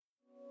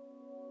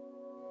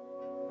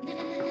Behold,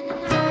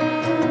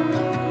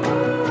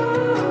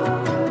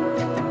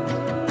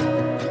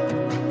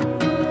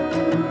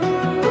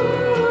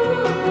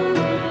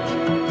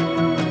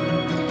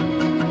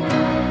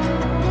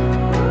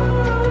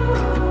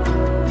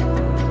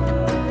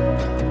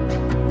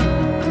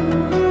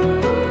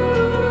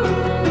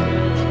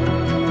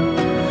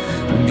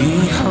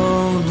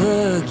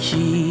 the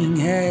King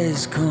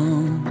has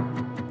come,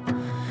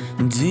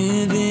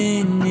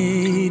 divinity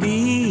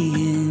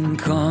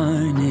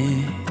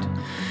incarnate,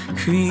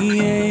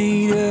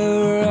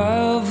 creator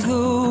of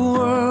the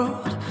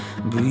world,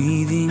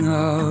 breathing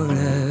our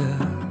air.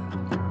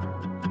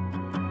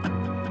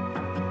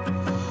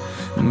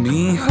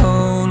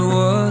 Behold,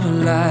 what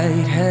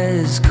light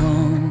has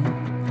come,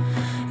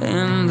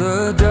 and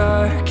the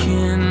dark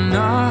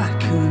cannot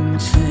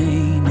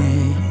contain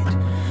it.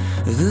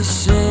 The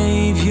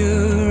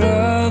Savior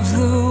of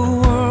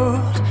the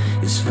world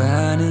is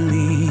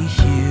finally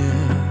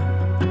here.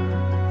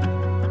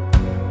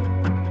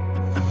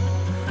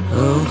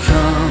 Oh,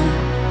 come,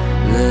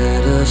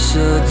 let us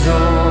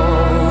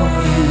adore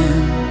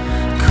Him.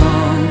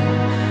 Come,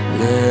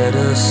 let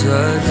us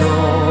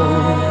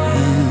adore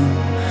Him.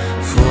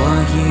 For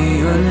He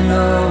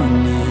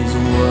alone is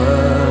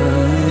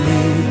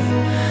worthy,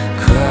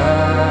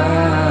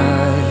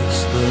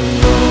 Christ the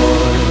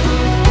Lord.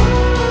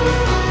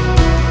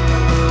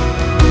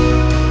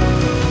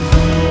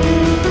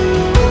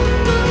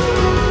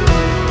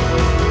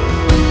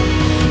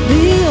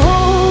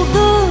 Behold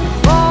the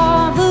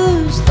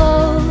Father's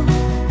love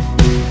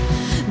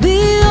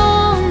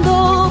beyond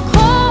all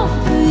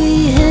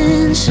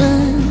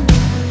comprehension.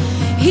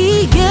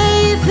 He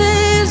gave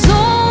His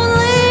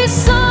only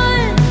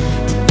Son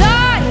to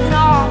die in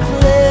our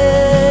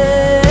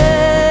place.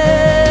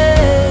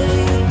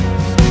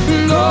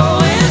 Go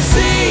and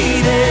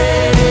see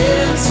that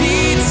empty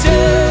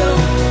tomb.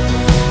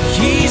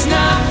 He's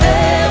not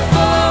there,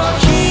 for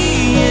He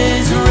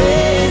is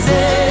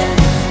risen.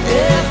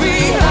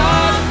 Every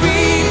heart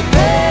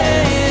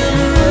preparing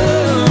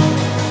room.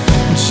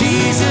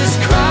 Jesus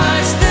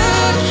Christ, the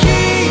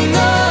King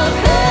of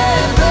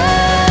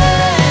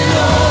heaven.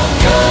 Oh,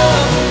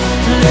 come,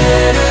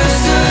 let us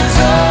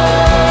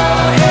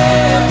adore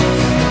Him.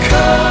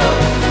 Come,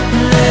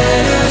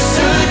 let us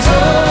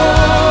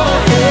adore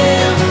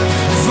Him.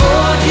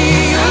 For He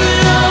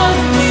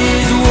alone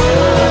is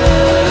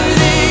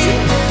worthy,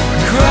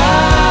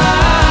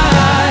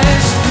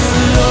 Christ the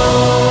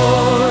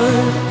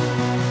Lord.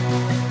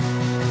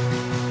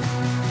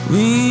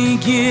 We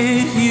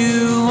give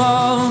You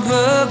all